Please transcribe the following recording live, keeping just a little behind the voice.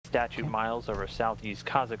statute miles over southeast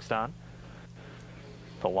Kazakhstan.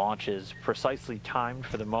 The launch is precisely timed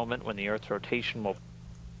for the moment when the Earth's rotation will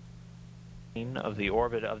of the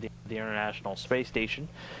orbit of the International Space Station,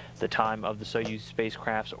 the time of the Soyuz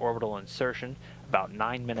spacecraft's orbital insertion, about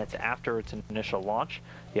 9 minutes after its initial launch.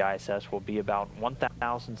 The ISS will be about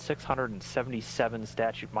 1,677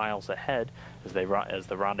 statute miles ahead as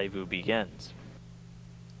the rendezvous begins.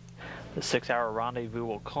 The 6-hour rendezvous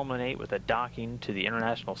will culminate with a docking to the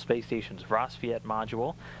International Space Station's Rassvet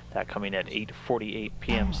module, that coming at 8:48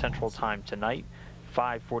 p.m. Central Time tonight,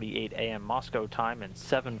 5:48 a.m. Moscow time, and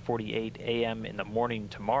 7:48 a.m. in the morning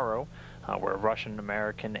tomorrow, where Russian,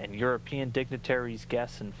 American, and European dignitaries,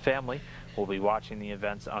 guests, and family will be watching the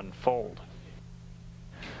events unfold.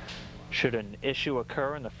 Should an issue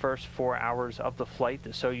occur in the first 4 hours of the flight, the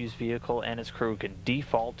Soyuz vehicle and its crew can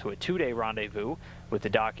default to a 2-day rendezvous with the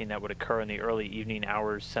docking that would occur in the early evening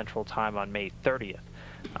hours Central Time on May 30th.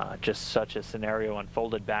 Just such a scenario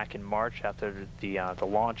unfolded back in March after the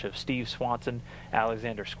launch of Steve Swanson,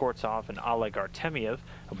 Alexander Skvortsov, and Oleg Artemyev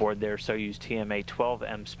aboard their Soyuz TMA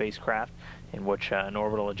 12M spacecraft, in which an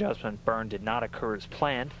orbital adjustment burn did not occur as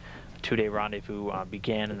planned. A 2-day rendezvous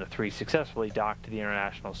began, and the three successfully docked to the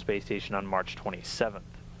International Space Station on March 27th.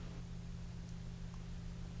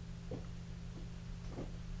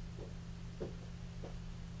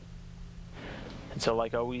 And so,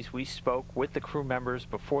 like always, we spoke with the crew members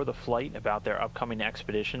before the flight about their upcoming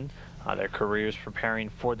expedition, their careers preparing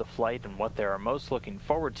for the flight, and what they are most looking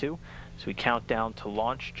forward to. So we count down to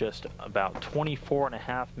launch, just about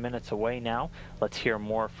 24.5 minutes away now. Let's hear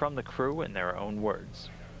more from the crew in their own words.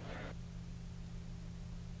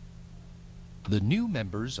 The new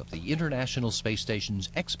members of the International Space Station's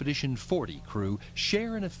Expedition 40 crew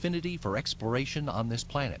share an affinity for exploration on this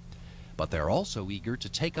planet. But they're also eager to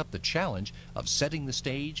take up the challenge of setting the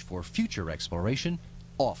stage for future exploration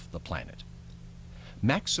off the planet.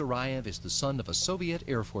 Max Sarayev is the son of a Soviet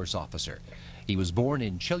Air Force officer. He was born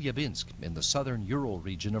in Chelyabinsk in the southern Ural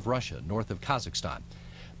region of Russia, north of Kazakhstan.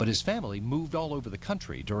 But his family moved all over the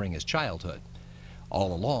country during his childhood.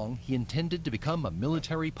 All along, he intended to become a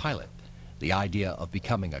military pilot. The idea of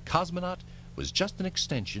becoming a cosmonaut was just an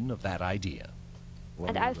extension of that idea.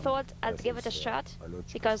 And I thought I'd give it a shot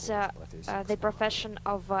because the profession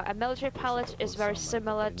of a military pilot is very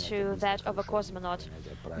similar to that of a cosmonaut.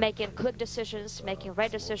 Making quick decisions, making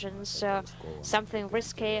right decisions, something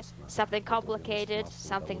risky, something complicated,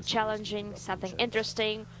 something challenging, something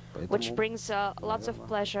interesting, which brings lots of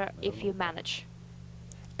pleasure if you manage.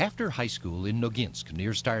 After high school in Noginsk,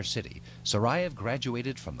 near Star City, Sarayev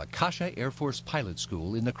graduated from the Kasha Air Force Pilot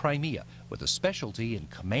School in the Crimea with a specialty in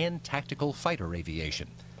command tactical fighter aviation.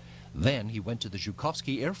 Then he went to the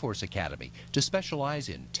Zhukovsky Air Force Academy to specialize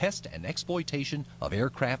in test and exploitation of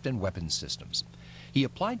aircraft and weapons systems. He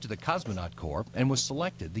applied to the Cosmonaut Corps and was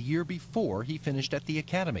selected the year before he finished at the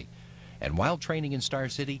academy. And while training in Star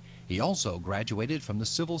City, he also graduated from the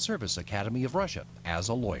Civil Service Academy of Russia as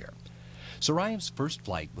a lawyer. Sarayev's first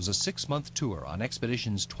flight was a 6-month tour on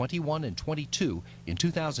expeditions 21 and 22 in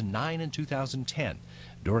 2009 and 2010,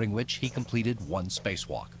 during which he completed one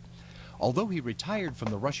spacewalk. Although he retired from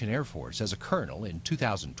the Russian Air Force as a colonel in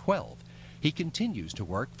 2012, he continues to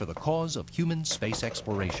work for the cause of human space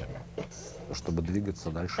exploration.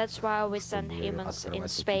 That's why we send humans in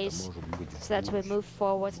space, so that we move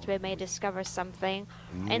forward, that we may discover something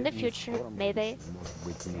in the future, maybe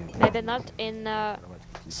not in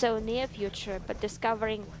so near future, but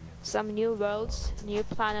discovering some new worlds, new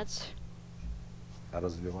planets,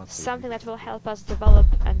 something that will help us develop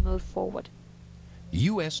and move forward.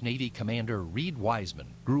 U.S. Navy Commander Reed Wiseman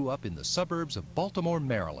grew up in the suburbs of Baltimore,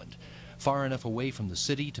 Maryland, far enough away from the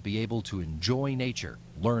city to be able to enjoy nature,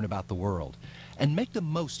 learn about the world, and make the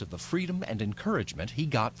most of the freedom and encouragement he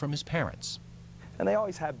got from his parents. And they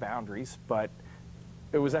always had boundaries, but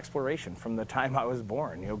it was exploration from the time I was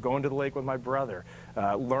born. You know, going to the lake with my brother,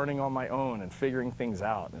 learning on my own and figuring things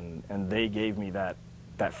out, and they gave me that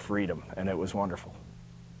freedom, and it was wonderful.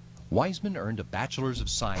 Wiseman earned a Bachelor's of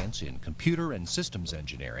Science in Computer and Systems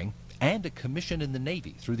Engineering and a commission in the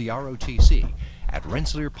Navy through the ROTC at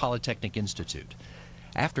Rensselaer Polytechnic Institute.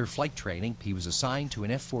 After flight training, he was assigned to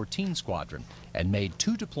an F-14 squadron and made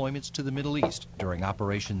 2 deployments to the Middle East during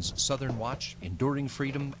Operations Southern Watch, Enduring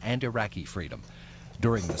Freedom, and Iraqi Freedom.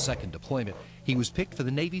 During the second deployment, he was picked for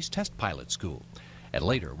the Navy's Test Pilot School. And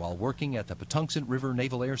later, while working at the Patuxent River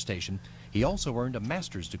Naval Air Station, he also earned a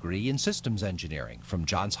master's degree in systems engineering from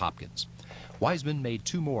Johns Hopkins. Wiseman made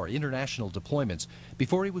 2 more international deployments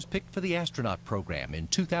before he was picked for the astronaut program in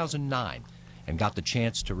 2009 and got the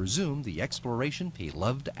chance to resume the exploration he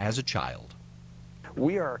loved as a child.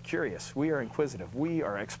 We are curious, we are inquisitive, we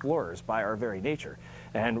are explorers by our very nature.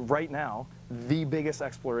 And right now, the biggest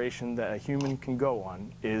exploration that a human can go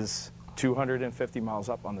on is 250 miles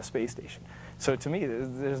up on the space station. So to me,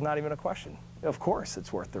 there's not even a question. Of course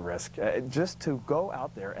it's worth the risk. Just to go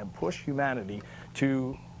out there and push humanity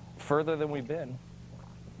to further than we've been,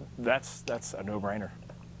 that's a no-brainer.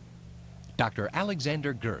 Dr.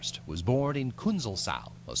 Alexander Gerst was born in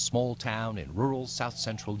Kunzelsau, a small town in rural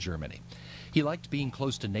south-central Germany. He liked being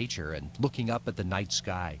close to nature and looking up at the night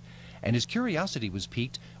sky, and his curiosity was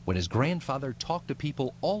piqued when his grandfather talked to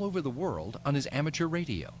people all over the world on his amateur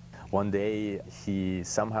radio. One day he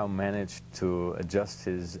somehow managed to adjust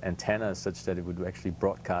his antenna such that it would actually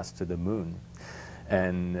broadcast to the moon.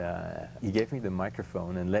 And he gave me the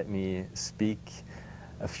microphone and let me speak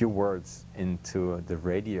a few words into the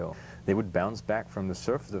radio. They would bounce back from the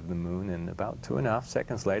surface of the moon, and about 2.5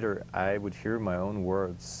 seconds later I would hear my own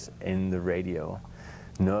words in the radio,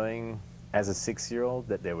 knowing as a 6-year-old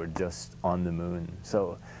that they were just on the moon.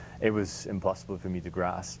 So it was impossible for me to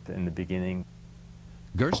grasp in the beginning.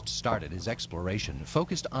 Gerst started his exploration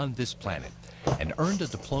focused on this planet and earned a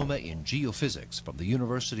diploma in geophysics from the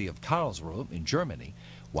University of Karlsruhe in Germany,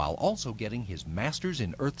 while also getting his master's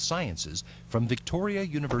in earth sciences from Victoria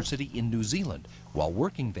University in New Zealand, while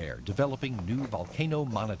working there developing new volcano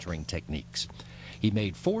monitoring techniques. He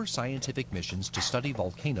made 4 scientific missions to study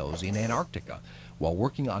volcanoes in Antarctica, while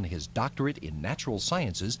working on his doctorate in natural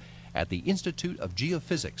sciences at the Institute of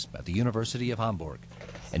Geophysics at the University of Hamburg.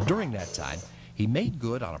 And during that time, he made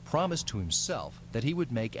good on a promise to himself that he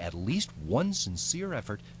would make at least one sincere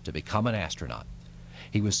effort to become an astronaut.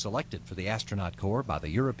 He was selected for the astronaut corps by the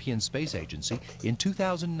European Space Agency in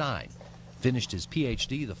 2009, finished his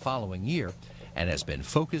PhD the following year, and has been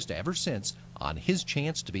focused ever since on his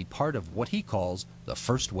chance to be part of what he calls the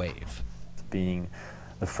first wave. Being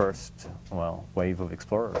the first, wave of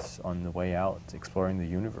explorers on the way out, exploring the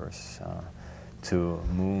universe to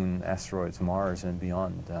moon, asteroids, Mars, and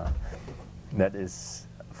beyond. That is,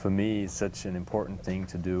 for me, such an important thing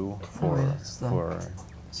to do for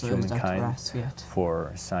humankind,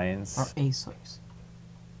 for science. Or a Soyuz.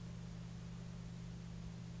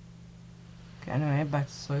 Okay, anyway, back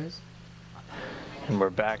to Soyuz. And we're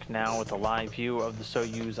back now with a live view of the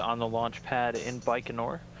Soyuz on the launch pad in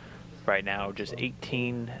Baikonur. Right now, just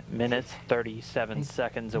 18 minutes, 37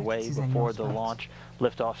 seconds away before the launch.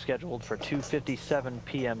 Liftoff scheduled for 2:57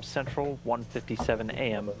 p.m. Central, 1:57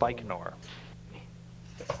 a.m. Baikonur.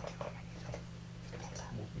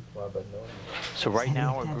 So right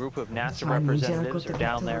now, a group of NASA representatives are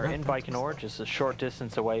down there in Baikonur, just a short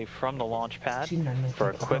distance away from the launch pad. For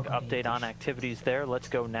a quick update on activities there, let's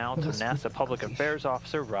go now to NASA Public Affairs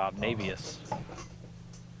Officer Rob Navius.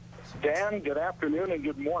 Dan, good afternoon and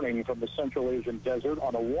good morning from the Central Asian desert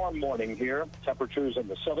on a warm morning here. Temperatures in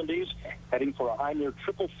the 70s, heading for a high near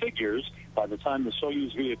triple figures by the time the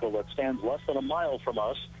Soyuz vehicle that stands less than a mile from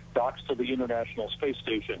us docks to the International Space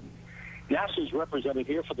Station. NASA is represented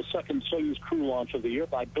here for the second Soyuz crew launch of the year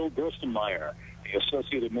by Bill Gerstenmaier, the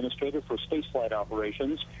Associate Administrator for Spaceflight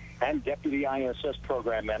Operations, and Deputy ISS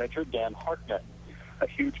Program Manager Dan Hartman. A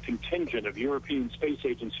huge contingent of European Space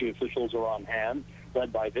Agency officials are on hand,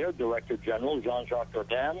 led by their Director General, Jean-Jacques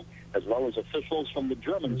Dordain, as well as officials from the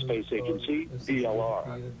German Space Agency,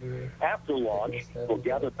 DLR. After launch, we'll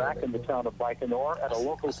gather back in the town of Baikonur at a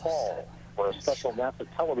local hall, where a special NASA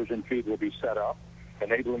television feed will be set up,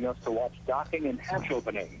 enabling us to watch docking and hatch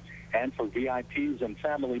opening, and for VIPs and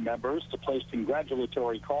family members to place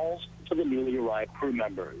congratulatory calls to the newly arrived crew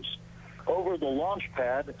members. Over the launch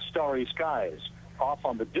pad, starry skies. Off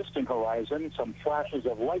on the distant horizon, some flashes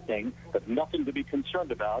of lightning, but nothing to be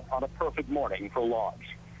concerned about on a perfect morning for launch.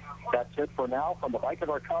 That's it for now from the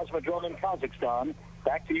Baikonur Cosmodrome in Kazakhstan.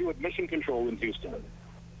 Back to you at Mission Control in Houston.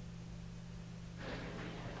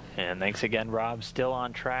 And thanks again, Rob. Still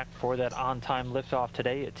on track for that on-time liftoff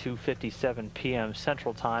today at 2:57 p.m.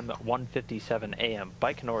 Central Time, 1:57 a.m.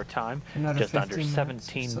 Baikonur time, just under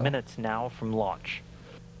 17 minutes now from launch.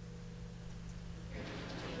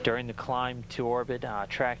 During the climb to orbit,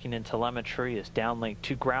 tracking and telemetry is downlinked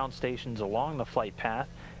to ground stations along the flight path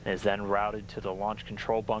and is then routed to the launch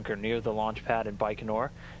control bunker near the launch pad in Baikonur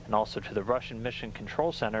and also to the Russian Mission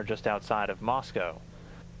Control Center just outside of Moscow.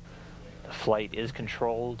 The flight is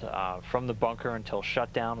controlled from the bunker until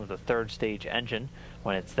shutdown with a third stage engine,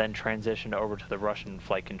 when it's then transitioned over to the Russian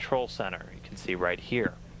Flight Control Center. You can see right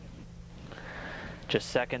here.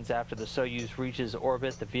 Just seconds after the Soyuz reaches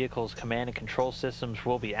orbit, the vehicle's command and control systems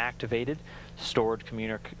will be activated. Stored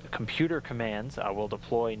computer commands will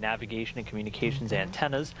deploy navigation and communications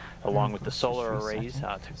antennas along with the solar arrays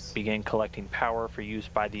to begin collecting power for use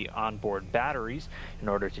by the onboard batteries in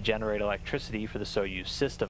order to generate electricity for the Soyuz system.